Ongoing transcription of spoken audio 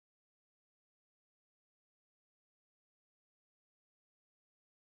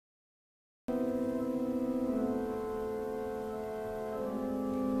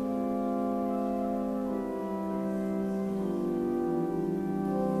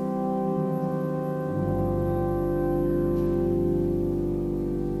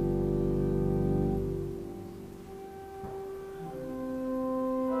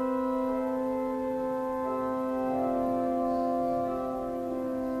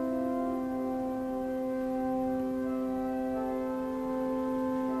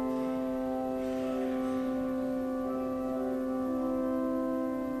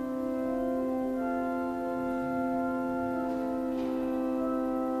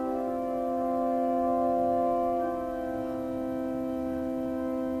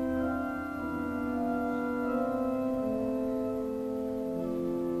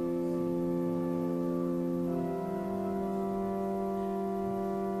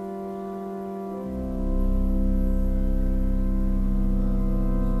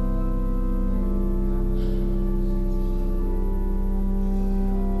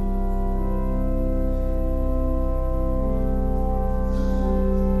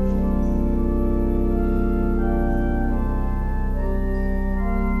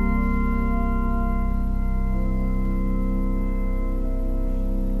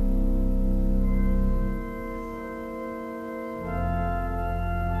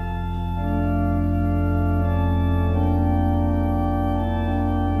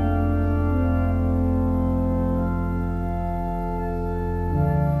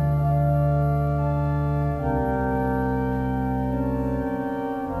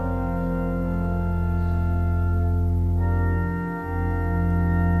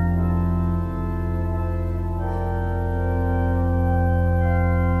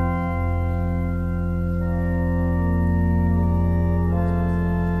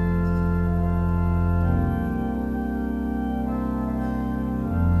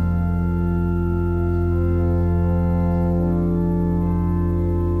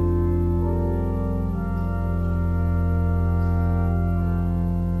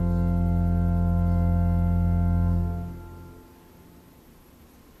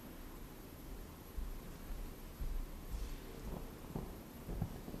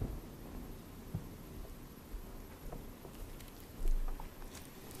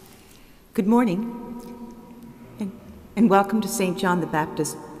Good morning, and welcome to St. John the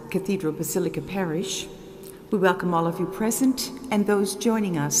Baptist Cathedral Basilica Parish. We welcome all of you present and those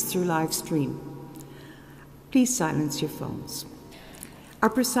joining us through live stream. Please silence your phones. Our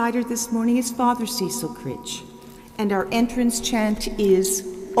presider this morning is Father Cecil Critch, and our entrance chant is,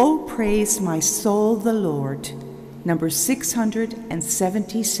 "O praise my soul the Lord," number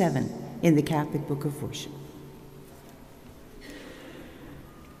 677 in the Catholic Book of Worship.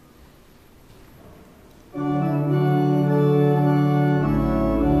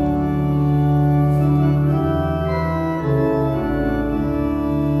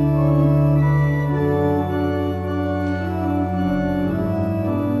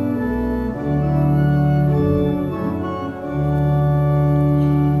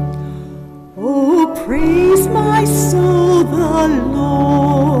 Praise my soul the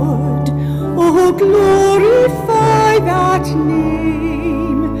Lord, oh glorify that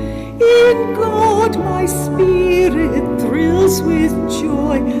name. In God my spirit thrills with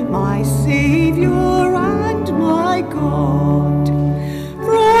joy, my Savior and my God.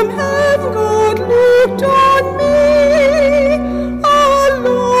 From heaven God looked on me, a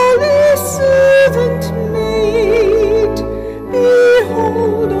lowly servant maid.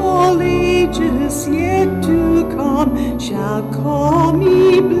 Behold, all ages yet to come shall call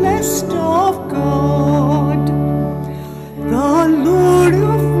me blessed of God. The Lord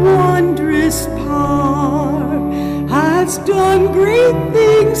of wondrous power has done great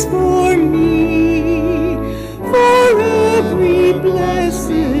things for me. For every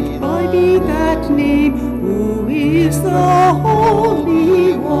blessed by be that name, who is the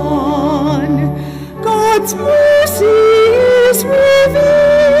Holy One. God's mercy is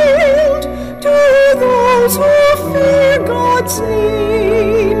revealed to those who fear God's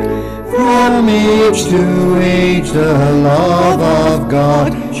name. From age to age the love of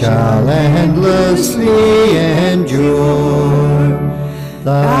God shall endlessly endure.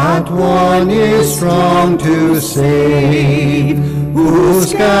 That one is strong to save, who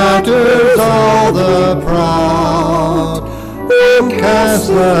scatters all the proud, who casts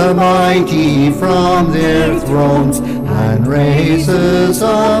the mighty from their thrones and raises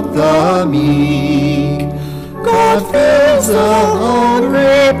up the meek. God fills the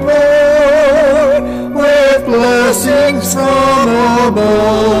hungry poor with blessings from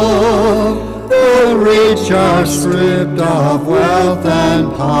above. The rich are stripped of wealth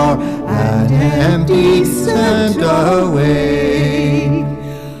and power and empty sent away.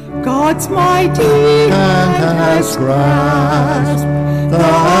 God's mighty hand has grasped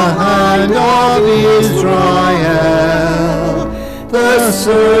the hand of Israel, the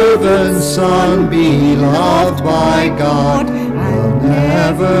servant son beloved by God, the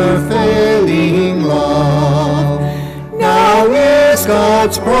never failing love. Now is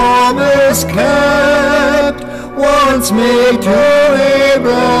God's promise kept, once made to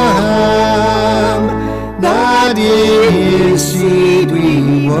Abraham, that in his seed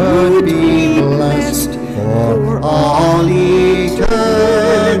we would be blessed for all eternity.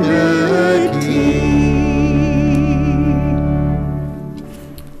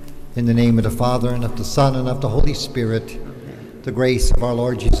 In the name of the Father, and of the Son, and of the Holy Spirit, the grace of our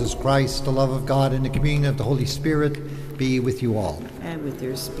Lord Jesus Christ, the love of God, and the communion of the Holy Spirit be with you all. And with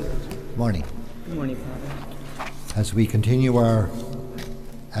your spirit. Good morning. Good morning, Father. As we continue our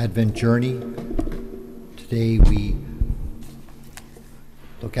Advent journey, today we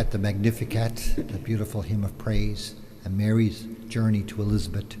look at the Magnificat, the beautiful hymn of praise, and Mary's journey to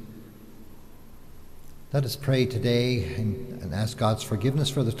Elizabeth. Let us pray today and ask God's forgiveness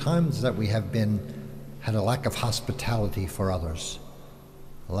for the times that we have had a lack of hospitality for others,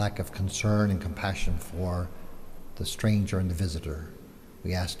 a lack of concern and compassion for the stranger and the visitor.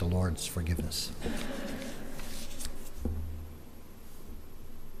 We ask the Lord's forgiveness.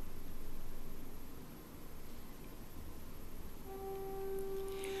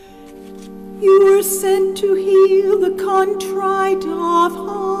 You were sent to heal the contrite of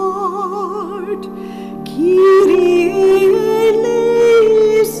heart. Kyrie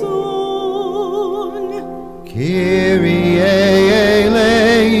eleison. Kyrie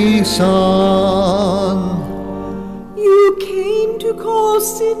eleison. You came to call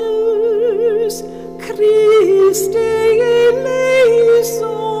sinners. Christe eleison.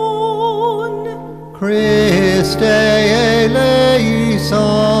 Christe eleison.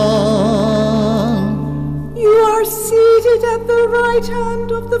 You are seated at the right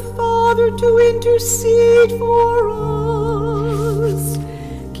hand of the Father to intercede for us.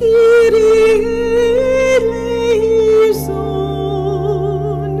 Kyrie eleison.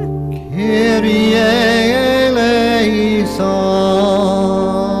 Kyrie eleison.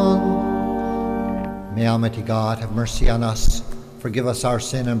 Almighty God, have mercy on us, forgive us our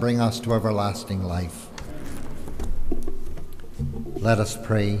sin, and bring us to everlasting life. Let us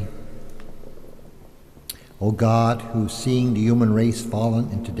pray. O God, who, seeing the human race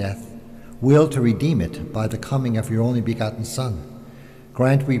fallen into death, will to redeem it by the coming of your only begotten Son,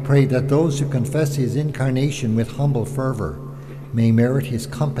 grant, we pray, that those who confess his incarnation with humble fervor may merit his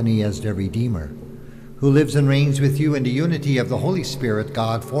company as their Redeemer, who lives and reigns with you in the unity of the Holy Spirit,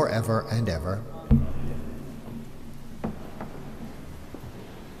 God, forever and ever.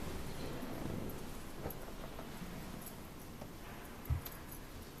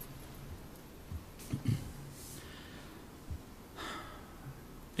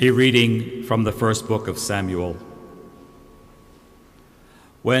 A reading from the first book of Samuel.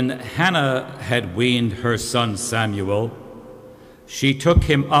 When Hannah had weaned her son Samuel, she took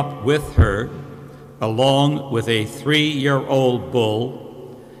him up with her, along with a 3-year-old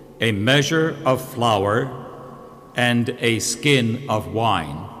bull, a measure of flour, and a skin of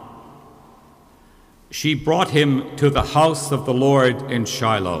wine. She brought him to the house of the Lord in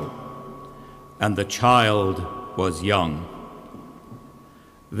Shiloh, and the child was young.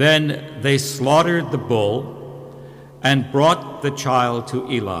 Then they slaughtered the bull and brought the child to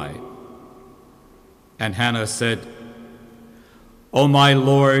Eli. And Hannah said, "O my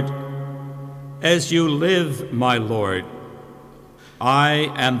Lord, as you live, my Lord,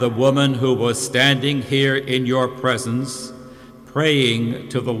 I am the woman who was standing here in your presence, praying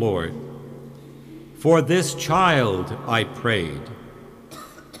to the Lord. For this child I prayed,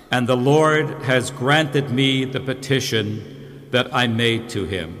 and the Lord has granted me the petition that I made to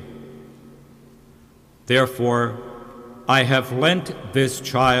him. Therefore, I have lent this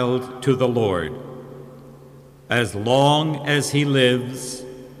child to the Lord. As long as he lives,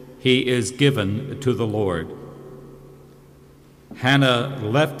 he is given to the Lord." Hannah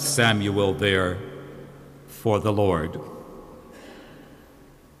left Samuel there for the Lord.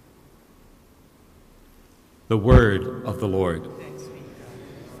 The word of the Lord.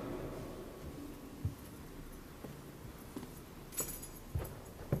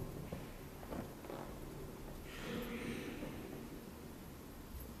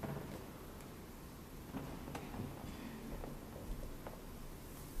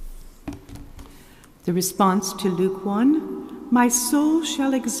 The response to Luke 1, "My soul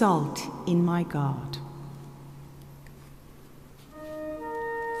shall exult in my God."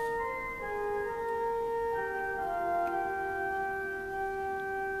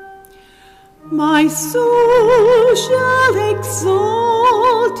 My soul shall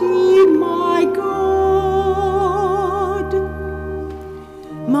exult in my God.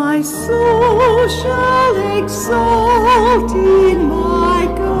 My soul shall exult in my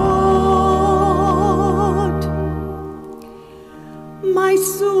God. My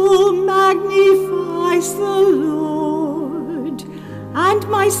soul magnifies the Lord, and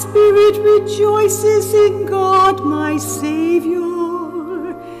my spirit rejoices in God my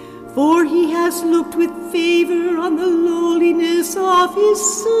Savior, for he has looked with favor on the lowliness of his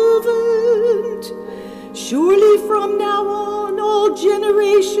servant. Surely from now on all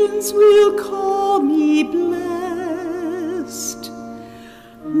generations will call me blessed.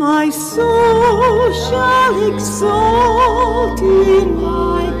 My soul shall exult in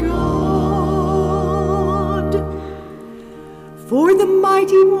my God. For the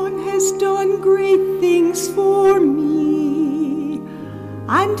Mighty One has done great things for me,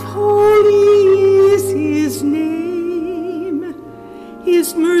 and holy is his name. His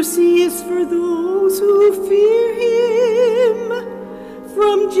mercy is for those who fear him,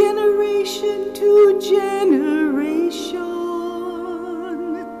 from generation to generation.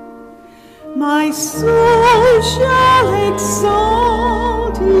 My soul shall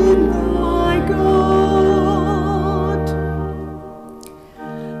exalt in my God.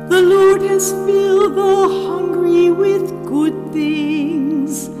 The Lord has filled the hungry with good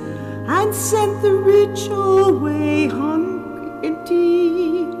things, and sent the rich away hungry.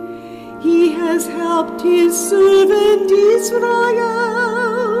 He has helped his servant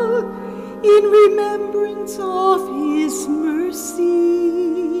Israel in remembrance of his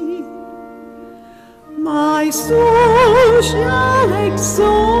mercy. My soul shall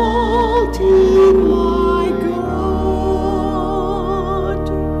exalt in my God.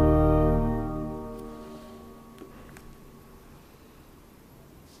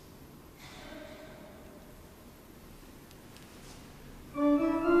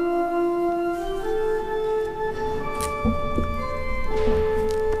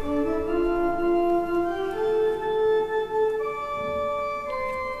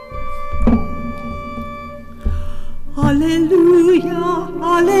 Alleluia,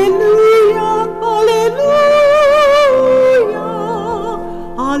 alleluia, alleluia.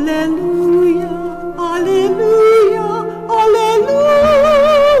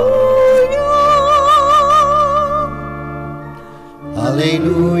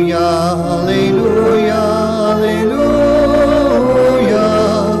 Alleluia, alleluia,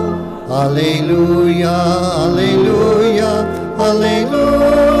 alleluia, alleluia, alleluia.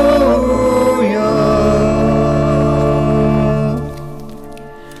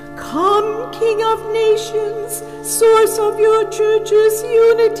 Come, King of nations, source of your church's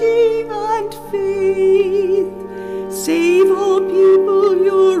unity and faith, save all people,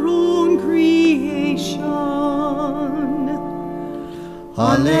 your own creation.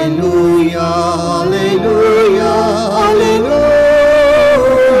 Alleluia, alleluia, alleluia,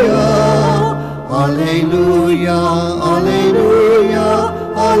 alleluia, alleluia,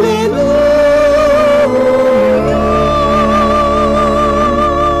 alleluia.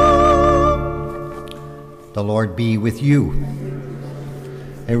 The Lord be with you.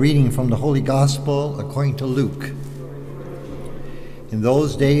 A reading from the Holy Gospel according to Luke. In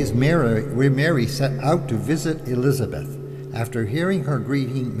those days, Mary set out to visit Elizabeth. After hearing her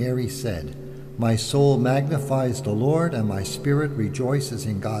greeting, Mary said, "My soul magnifies the Lord, and my spirit rejoices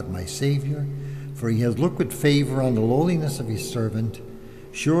in God my Savior, for he has looked with favor on the lowliness of his servant.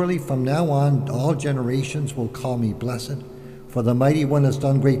 Surely from now on all generations will call me blessed, for the Mighty One has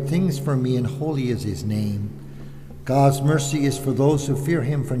done great things for me, and holy is his name. God's mercy is for those who fear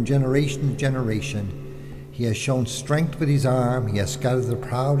him from generation to generation. He has shown strength with his arm. He has scattered the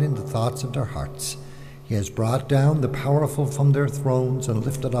proud in the thoughts of their hearts. He has brought down the powerful from their thrones and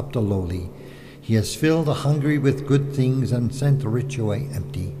lifted up the lowly. He has filled the hungry with good things and sent the rich away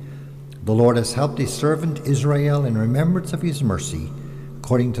empty. The Lord has helped his servant Israel in remembrance of his mercy,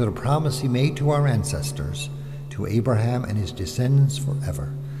 according to the promise he made to our ancestors, to Abraham and his descendants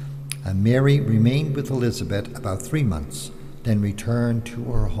forever." And Mary remained with Elizabeth about 3 months, then returned to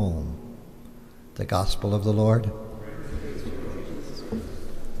her home. The Gospel of the Lord.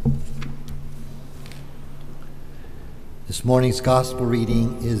 This morning's Gospel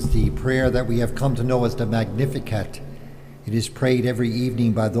reading is the prayer that we have come to know as the Magnificat. It is prayed every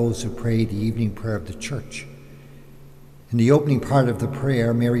evening by those who pray the evening prayer of the Church. In the opening part of the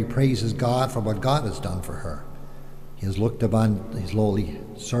prayer, Mary praises God for what God has done for her. He has looked upon his lowly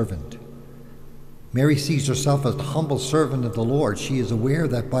servant. Mary sees herself as the humble servant of the Lord. She is aware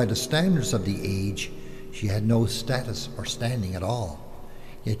that by the standards of the age, she had no status or standing at all.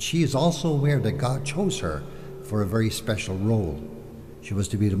 Yet she is also aware that God chose her for a very special role. She was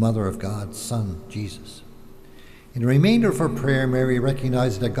to be the mother of God's Son, Jesus. In the remainder of her prayer, Mary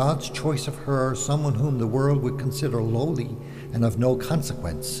recognized that God's choice of her, someone whom the world would consider lowly and of no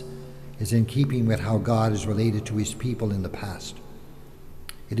consequence, is in keeping with how God is related to his people in the past.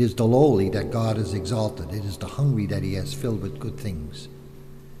 It is the lowly that God has exalted. It is the hungry that he has filled with good things.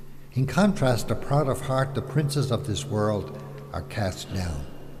 In contrast, the proud of heart, the princes of this world, are cast down.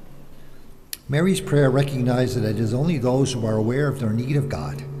 Mary's prayer recognizes that it is only those who are aware of their need of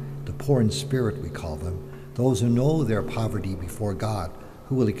God, the poor in spirit we call them, those who know their poverty before God,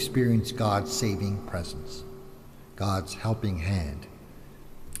 who will experience God's saving presence, God's helping hand.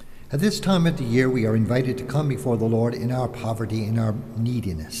 At this time of the year, we are invited to come before the Lord in our poverty, in our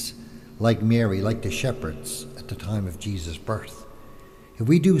neediness, like Mary, like the shepherds at the time of Jesus' birth. If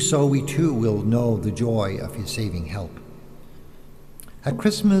we do so, we too will know the joy of his saving help. At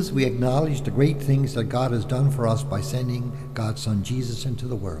Christmas, we acknowledge the great things that God has done for us by sending God's Son Jesus into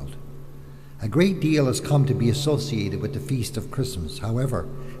the world. A great deal has come to be associated with the feast of Christmas. However,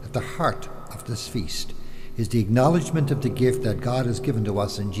 at the heart of this feast is the acknowledgement of the gift that God has given to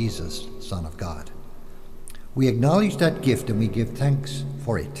us in Jesus, Son of God. We acknowledge that gift and we give thanks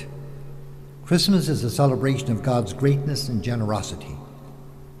for it. Christmas is a celebration of God's greatness and generosity.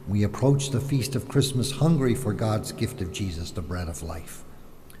 We approach the feast of Christmas hungry for God's gift of Jesus, the bread of life.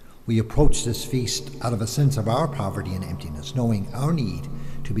 We approach this feast out of a sense of our poverty and emptiness, knowing our need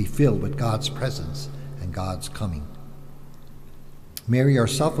to be filled with God's presence and God's coming. Mary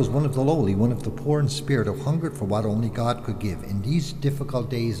herself was one of the lowly, one of the poor in spirit, who hungered for what only God could give. In these difficult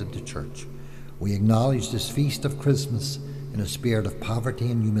days of the Church, we acknowledge this feast of Christmas in a spirit of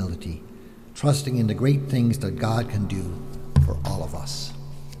poverty and humility, trusting in the great things that God can do for all of us.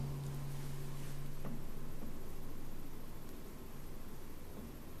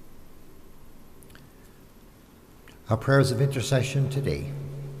 Our prayers of intercession today.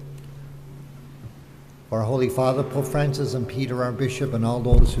 For our Holy Father, Pope Francis, and Peter, our Bishop, and all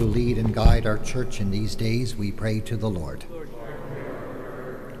those who lead and guide our Church in these days, we pray to the Lord.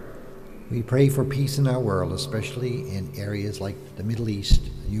 We pray for peace in our world, especially in areas like the Middle East,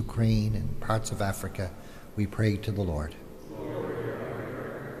 Ukraine, and parts of Africa. We pray to the Lord.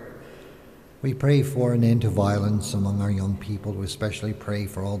 We pray for an end to violence among our young people. We especially pray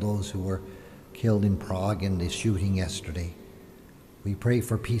for all those who were killed in Prague in the shooting yesterday. We pray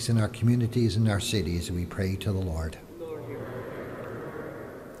for peace in our communities and our cities. We pray to the Lord.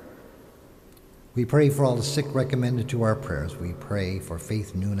 We pray for all the sick recommended to our prayers. We pray for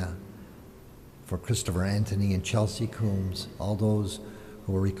Faith Nuna, for Christopher Anthony and Chelsea Coombs, all those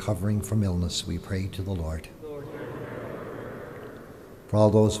who are recovering from illness. We pray to the Lord. For all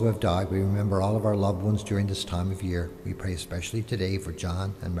those who have died, we remember all of our loved ones during this time of year. We pray especially today for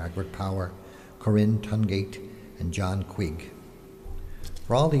John and Margaret Power, Corinne Tungate, and John Quigg.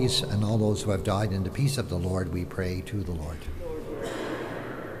 For all these and all those who have died in the peace of the Lord, we pray to the Lord.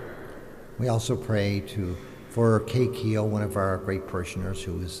 We also pray for Kay Keogh, one of our great parishioners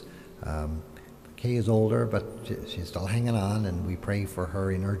who is, Kay is older, but she's still hanging on, and we pray for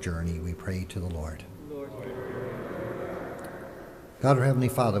her in her journey. We pray to the Lord. God, our Heavenly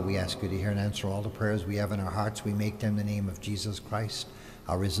Father, we ask you to hear and answer all the prayers we have in our hearts. We make them in the name of Jesus Christ,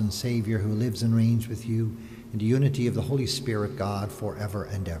 our risen Savior, who lives and reigns with you in the unity of the Holy Spirit, God, forever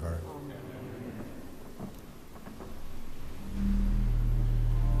and ever.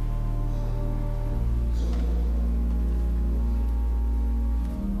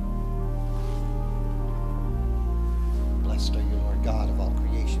 Blessed are you, Lord God of all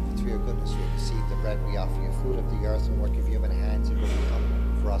creation, for through your goodness we receive the bread we offer you, fruit of the earth and work of human hands. It will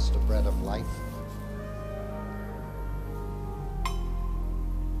become for us the bread of life.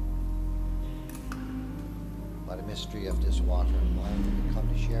 By the mystery of this water and wine, we come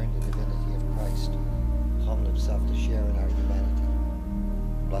to share in the divinity of Christ, humble himself to share in our humanity.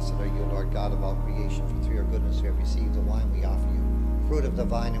 Blessed are you, Lord God of all creation, for through your goodness we have received the wine we offer you, fruit of the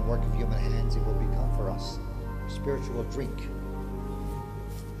vine and work of human hands. It will become for us spiritual drink.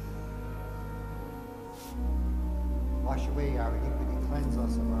 Wash away our iniquity, cleanse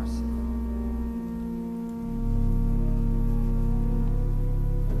us of our sin.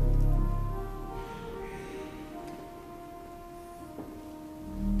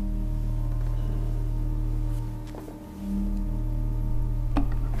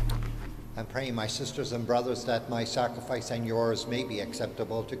 I'm praying, my sisters and brothers, that my sacrifice and yours may be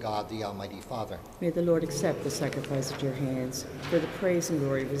acceptable to God, the Almighty Father. May the Lord accept the sacrifice at your hands for the praise and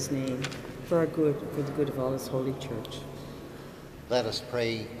glory of his name, for our good, for the good of all his holy church. Let us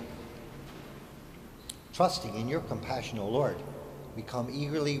pray. Trusting in your compassion, O Lord, we come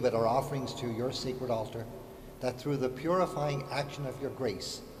eagerly with our offerings to your sacred altar, that through the purifying action of your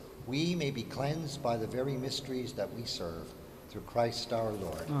grace, we may be cleansed by the very mysteries that we serve. Through Christ our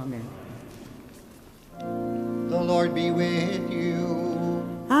Lord. Amen. The Lord be with you.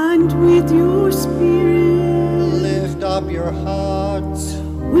 And with your spirit. Lift up your hearts.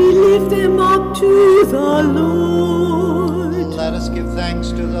 We lift them up to the Lord. Let us give thanks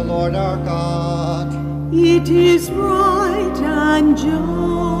to the Lord our God. It is right and just.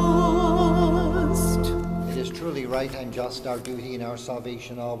 It is truly right and just, our duty and our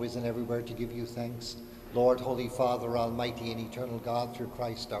salvation, always and everywhere to give you thanks, Lord, Holy Father, Almighty and eternal God, through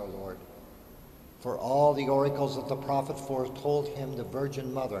Christ our Lord. For all the oracles of the prophet foretold him, the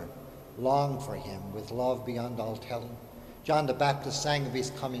Virgin Mother longed for him with love beyond all telling. John the Baptist sang of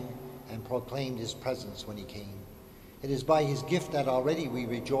his coming and proclaimed his presence when he came. It is by his gift that already we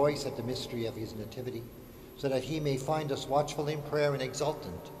rejoice at the mystery of his nativity, so that he may find us watchful in prayer and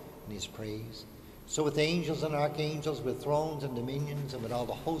exultant in his praise. So with angels and archangels, with thrones and dominions, and with all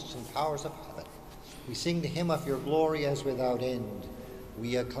the hosts and powers of heaven, we sing the hymn of your glory as without end.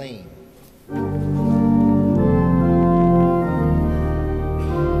 We acclaim.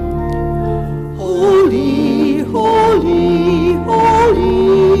 Holy, holy,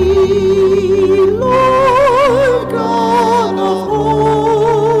 holy, Lord God of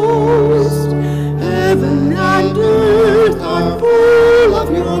hosts, heaven and earth are full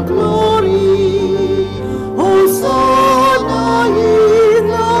of your glory. Hosanna in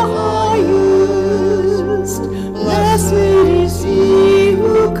the highest. Blessed is he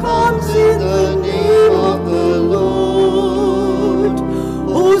who comes in the name of the Lord.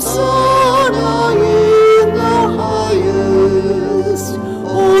 Hosanna in the highest.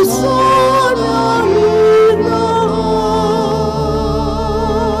 Hosanna in the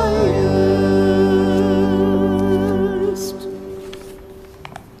highest.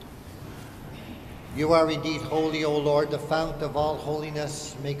 You are indeed holy, O Lord, the fount of all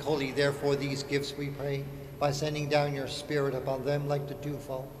holiness. Make holy, therefore, these gifts, we pray, by sending down your Spirit upon them like the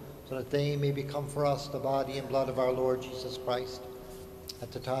dewfall, so that they may become for us the body and blood of our Lord Jesus Christ.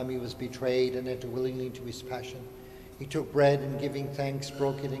 At the time he was betrayed and entered willingly into his passion, he took bread and giving thanks,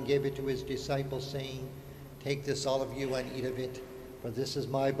 broke it and gave it to his disciples, saying, "Take this, all of you, and eat of it, for this is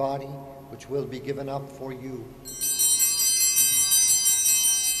my body, which will be given up for you."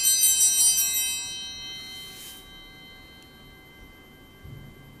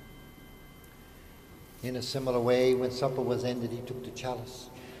 In a similar way, when supper was ended, he took the chalice,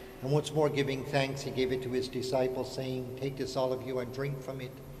 and once more giving thanks, he gave it to his disciples, saying, "Take this, all of you, and drink from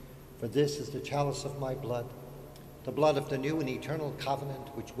it, for this is the chalice of my blood, the blood of the new and eternal covenant,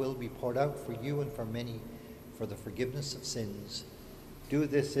 which will be poured out for you and for many for the forgiveness of sins. Do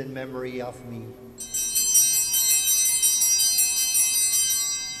this in memory of me."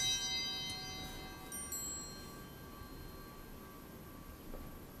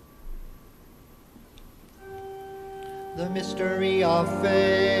 The mystery of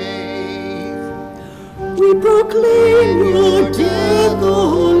faith. We proclaim your death,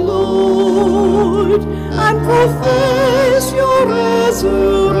 O Lord, and profess your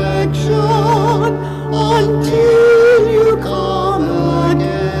resurrection until you come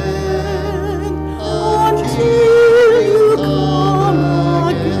again. Until you come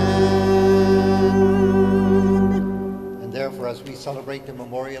again. And therefore, as we celebrate the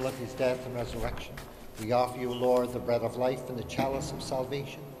memorial of his death and resurrection, we offer you, Lord, the bread of life and the chalice of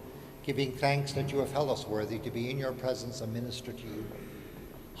salvation, giving thanks that you have held us worthy to be in your presence and minister to you.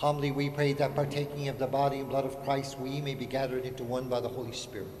 Humbly we pray that, partaking of the body and blood of Christ, we may be gathered into one by the Holy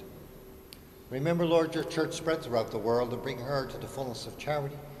Spirit. Remember, Lord, your church spread throughout the world, and bring her to the fullness of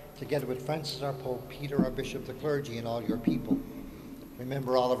charity, together with Francis our Pope, Peter our Bishop, the clergy, and all your people.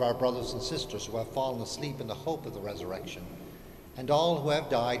 Remember all of our brothers and sisters who have fallen asleep in the hope of the resurrection, and all who have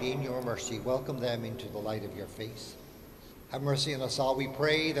died in your mercy. Welcome them into the light of your face. Have mercy on us all, we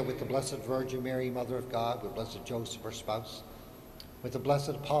pray, that with the Blessed Virgin Mary, Mother of God, with Blessed Joseph, her spouse, with the blessed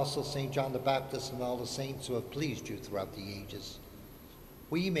Apostle St. John the Baptist, and all the saints who have pleased you throughout the ages,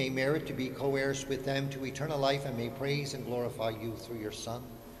 we may merit to be co-heirs with them to eternal life, and may praise and glorify you through your Son,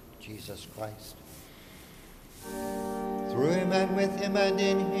 Jesus Christ. Through him and with him and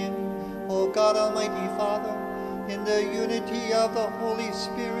in him, O God, Almighty Father, in the unity of the Holy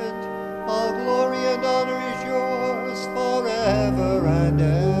Spirit, all glory and honor is yours forever and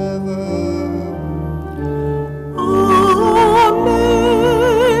ever. Amen,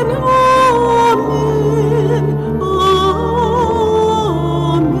 amen, amen, amen,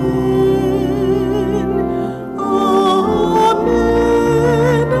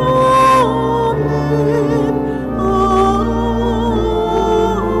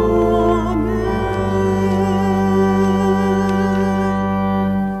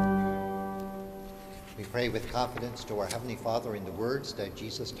 We pray with confidence to our Heavenly Father in the words that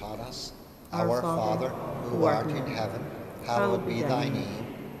Jesus taught us. Our Father, who art in heaven, hallowed be thy name.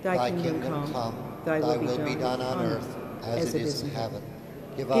 Thy kingdom come, thy will be done on earth as it is in heaven.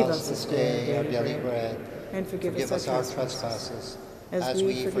 Give us this day our daily bread, and forgive us our trespasses, as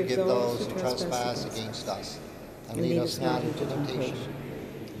we forgive those who trespass against us. And lead us not into temptation,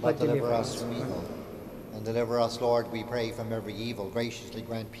 but deliver us from evil. And deliver us, Lord, we pray, from every evil. Graciously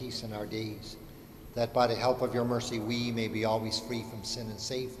grant peace in our days, that by the help of your mercy we may be always free from sin and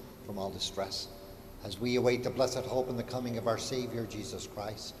safe from all distress, as we await the blessed hope and the coming of our Savior, Jesus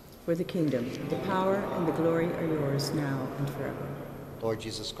Christ. For the kingdom, the power, and the glory are yours now and forever. Lord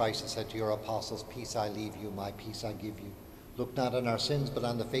Jesus Christ has said to your apostles, "Peace I leave you, my peace I give you. Look not on our sins, but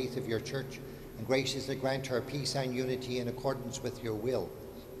on the faith of your church, and graciously grant her peace and unity in accordance with your will,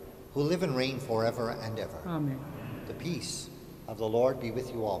 who live and reign forever and ever." Amen. The peace of the Lord be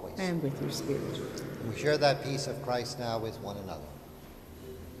with you always. And with your spirit. And we share that peace of Christ now with one another.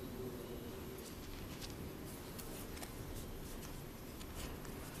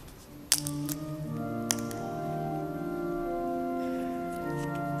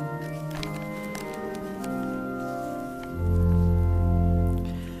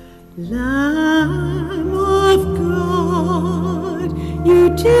 Lamb of God,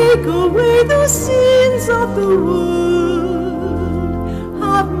 you take away the sins of the world.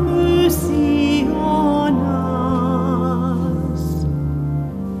 Have mercy on us.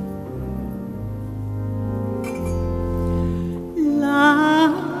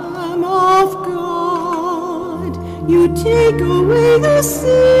 Lamb of God, you take away the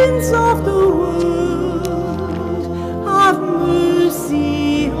sins of the world. Have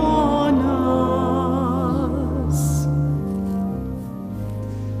mercy on us.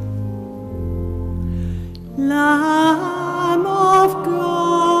 Lamb of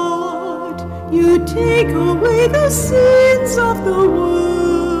God, you take away the sins of the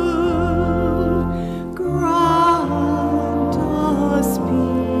world. Grant us peace.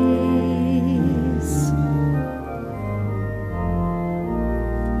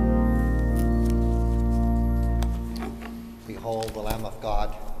 Behold the Lamb of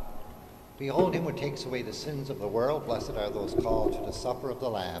God. Behold him who takes away the sins of the world. Blessed are those called to the supper of the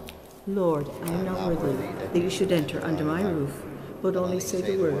Lamb. Lord, I am not worthy that you should enter under my roof, but only say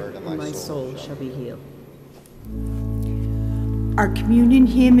the word, and my soul shall be healed. Our communion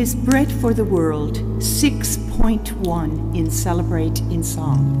hymn is Bread for the World, 6.1 in Celebrate in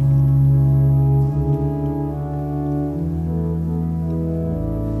Song.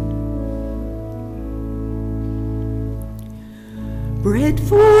 Bread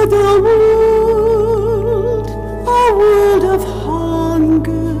for the world, a world of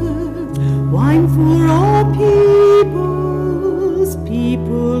hunger, wine for all peoples,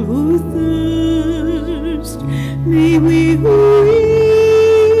 people who thirst. May we who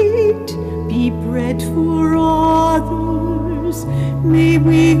eat be bread for others. May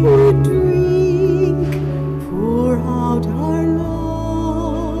we who drink pour out our love.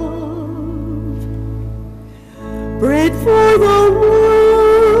 Bread for the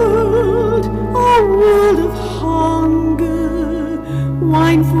world, a world of hunger,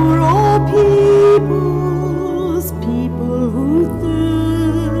 wine for all peoples, people who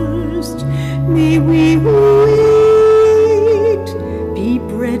thirst. May we who eat be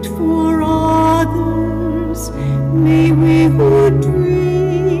bread for others. May we who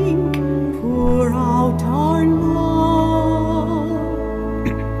drink pour out our love.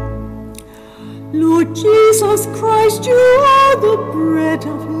 Lord Jesus Christ, you are the bread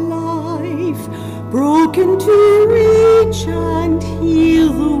of life, broken to reach and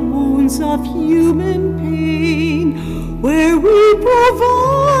heal the wounds of human pain. Where we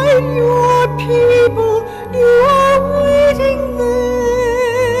provide your people, you are waiting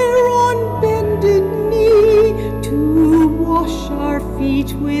there on bended knee to wash our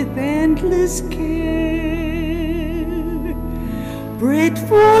feet with endless care. Bread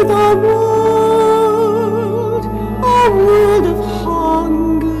for the world, a world of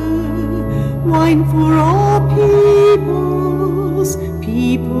hunger, wine for all peoples,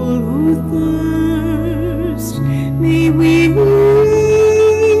 people who thirst. May we who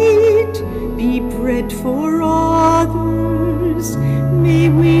eat be bread for others. May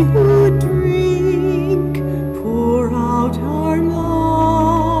we who drink pour out our love.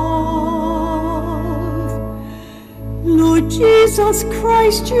 Lord Jesus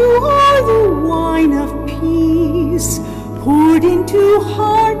Christ, you are the wine of peace, poured into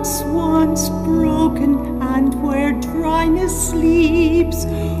hearts once broken, and where dryness sleeps,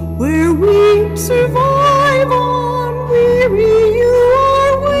 where we survive unweary, you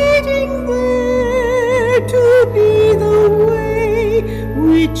are waiting there to be the way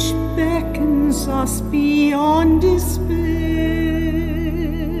which beckons us beyond despair.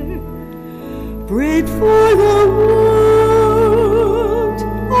 Bread for the world,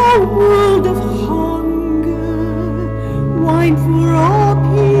 a world of hunger, wine for all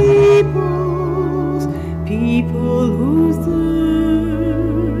peoples, people who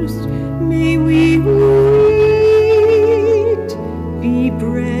thirst. May we who eat be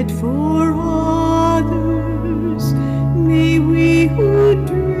bread for others. May we who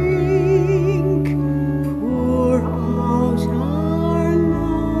drink pour out our love.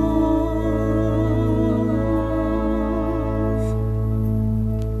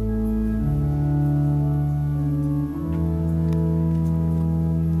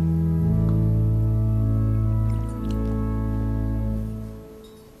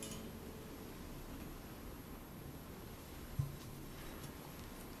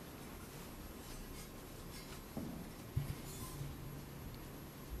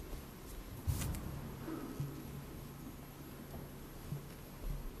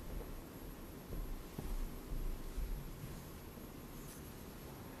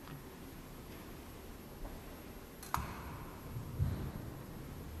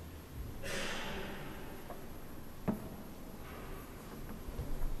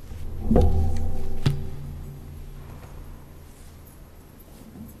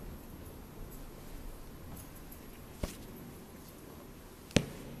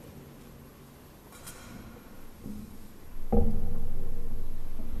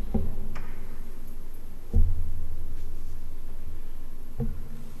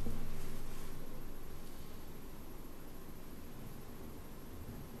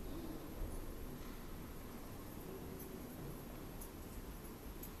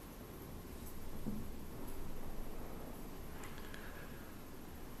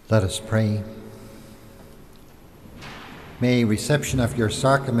 Let us pray. May reception of your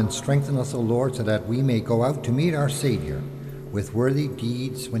sacrament strengthen us, O Lord, so that we may go out to meet our Saviour with worthy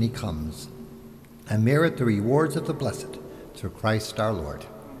deeds when he comes, and merit the rewards of the blessed through Christ our Lord.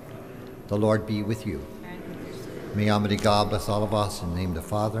 The Lord be with you. May Almighty God bless all of us in the name of the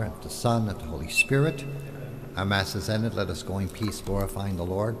Father, and of the Son, and of the Holy Spirit. Our Mass is ended. Let us go in peace, glorifying the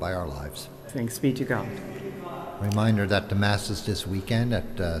Lord by our lives. Thanks be to God. Reminder that the Masses this weekend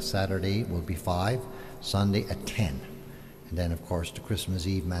at Saturday will be 5, Sunday at 10. And then, of course, the Christmas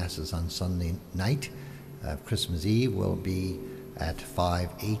Eve Masses on Sunday night. Christmas Eve will be at 5,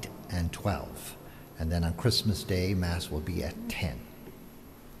 8, and 12. And then on Christmas Day, Mass will be at 10.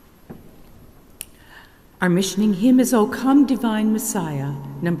 Our missioning hymn is O Come Divine Messiah,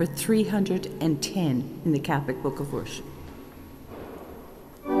 number 310 in the Catholic Book of Worship.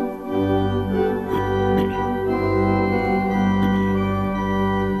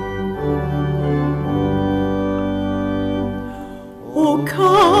 O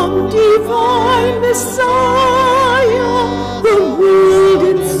come, divine Messiah, the world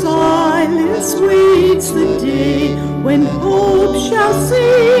in silence waits the day when hope shall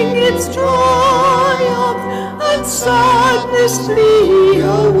sing its triumph and sadness flee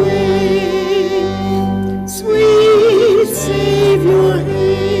away. Sweet Savior,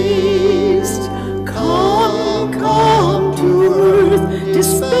 haste, come, come to earth,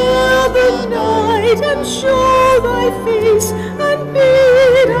 dispel the night and show thy face, and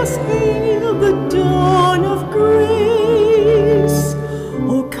bid us hail the dawn of grace.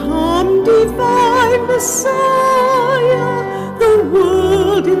 O come, divine Messiah, the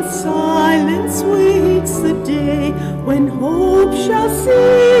world in silence waits the day when hope shall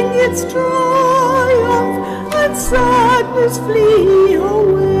sing its triumph and sadness flee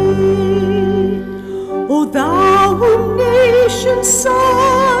away. O thou whom nations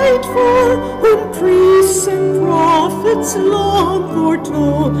sighed for, whom priests and prophets long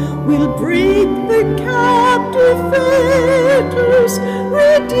foretold, will break the captive fetters,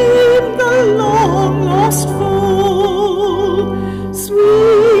 redeem the long-lost fold.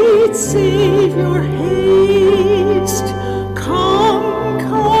 Sweet Savior, hail.